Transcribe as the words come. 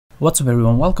What's up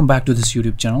everyone, welcome back to this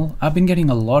YouTube channel. I've been getting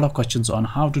a lot of questions on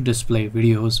how to display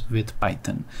videos with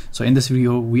Python. So in this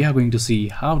video we are going to see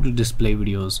how to display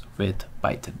videos with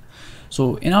Python.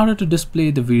 So in order to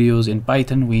display the videos in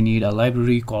Python, we need a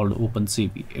library called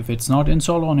opencv. If it's not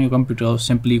installed on your computer,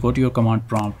 simply go to your command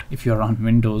prompt if you're on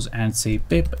Windows and say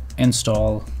pip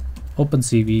install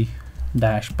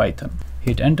opencv-python.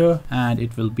 Hit enter and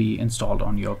it will be installed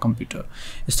on your computer.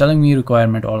 It's telling me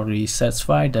requirement already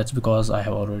satisfied. That's because I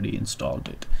have already installed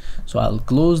it. So I'll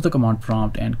close the command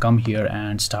prompt and come here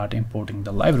and start importing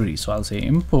the library. So I'll say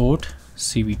import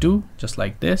cv2 just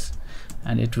like this,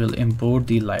 and it will import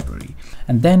the library.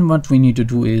 And then what we need to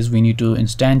do is we need to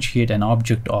instantiate an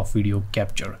object of video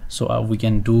capture. So we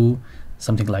can do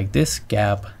something like this: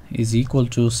 cap is equal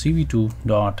to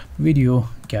cv2.video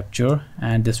capture,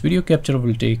 and this video capture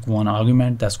will take one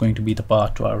argument that's going to be the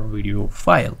path to our video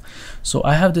file. So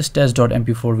I have this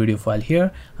test.mp4 video file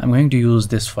here. I'm going to use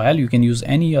this file. You can use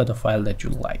any other file that you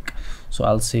like. So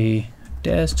I'll say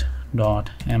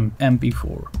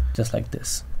test.mp4 just like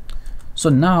this. So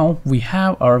now we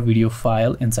have our video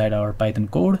file inside our Python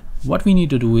code. What we need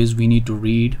to do is we need to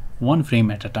read one frame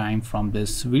at a time from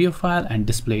this video file and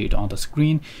display it on the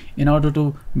screen in order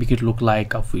to make it look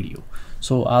like a video.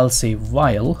 So I'll say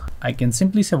while. I can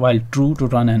simply say while true to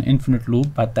run an infinite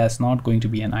loop, but that's not going to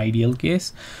be an ideal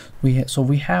case. So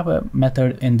we have a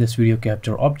method in this video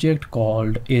capture object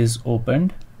called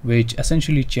isOpened, which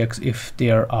essentially checks if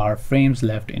there are frames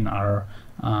left in our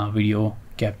video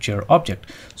capture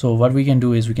object. So what we can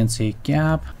do is we can say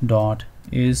cap.isOpened.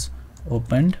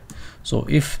 So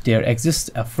if there exists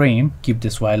a frame, keep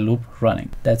this while loop running.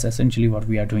 That's essentially what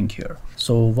we are doing here.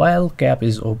 So while cap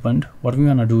is opened, what we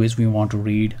want to do is we want to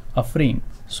read a frame.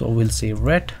 So we'll say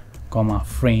ret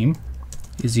frame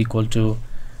is equal to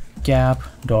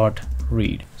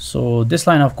cap.read. So this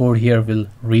line of code here will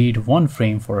read one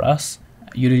frame for us.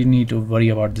 You didn't need to worry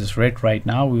about this ret right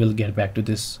now. We will get back to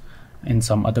this in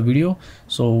some other video.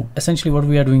 So essentially what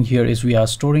we are doing here is we are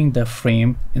storing the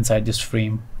frame inside this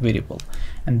frame variable,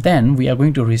 and then we are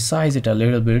going to resize it a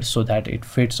little bit so that it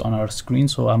fits on our screen.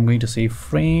 So I'm going to say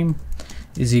frame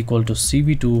is equal to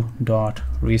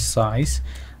cv2.resize.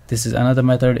 This is another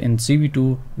method in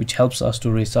cv2 which helps us to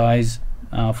resize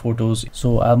photos.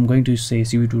 So I'm going to say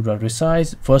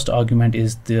cv2.resize. First argument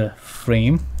is the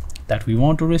frame that we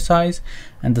want to resize,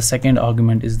 and the second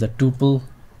argument is the tuple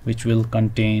which will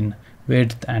contain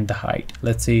width and the height.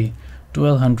 Let's say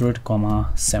 1200,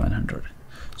 700.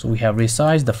 So we have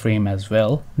resized the frame as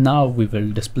well. Now we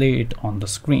will display it on the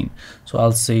screen. So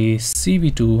I'll say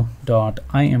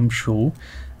cv2.imshow.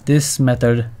 This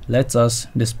method lets us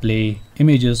display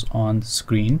images on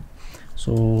screen.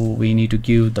 So we need to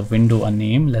give the window a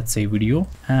name, let's say video,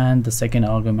 and the second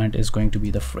argument is going to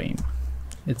be the frame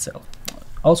itself.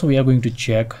 Also we are going to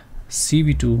check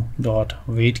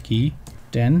cv2.waitKey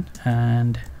 10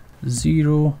 and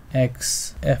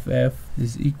 0xff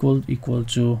is equal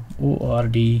to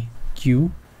ordq,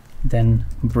 then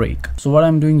break. So what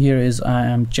I'm doing here is I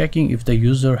am checking if the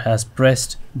user has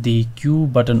pressed the Q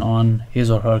button on his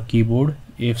or her keyboard.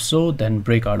 If so, then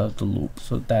break out of the loop.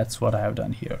 So that's what I have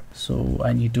done here. So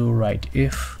I need to write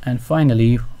if, and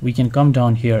finally we can come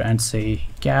down here and say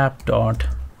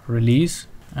cap.release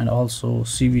and also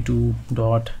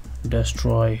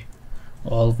cv2.destroy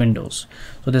all windows.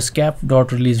 So this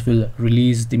cap.release will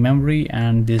release the memory,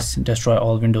 and this destroy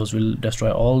all windows will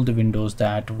destroy all the windows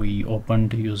that we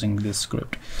opened using this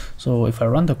script. So if I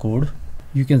run the code,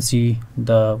 you can see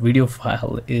the video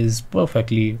file is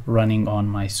perfectly running on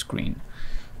my screen.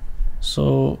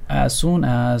 So as soon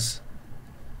as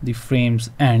the frames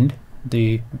end,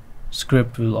 the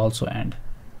script will also end.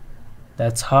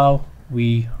 That's how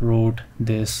we wrote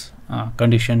this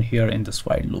condition here in this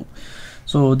while loop.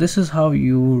 So this is how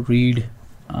you read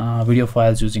video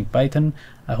files using Python.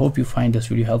 I hope you find this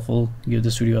video helpful. Give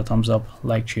this video a thumbs up,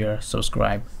 like, share,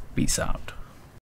 subscribe. Peace out.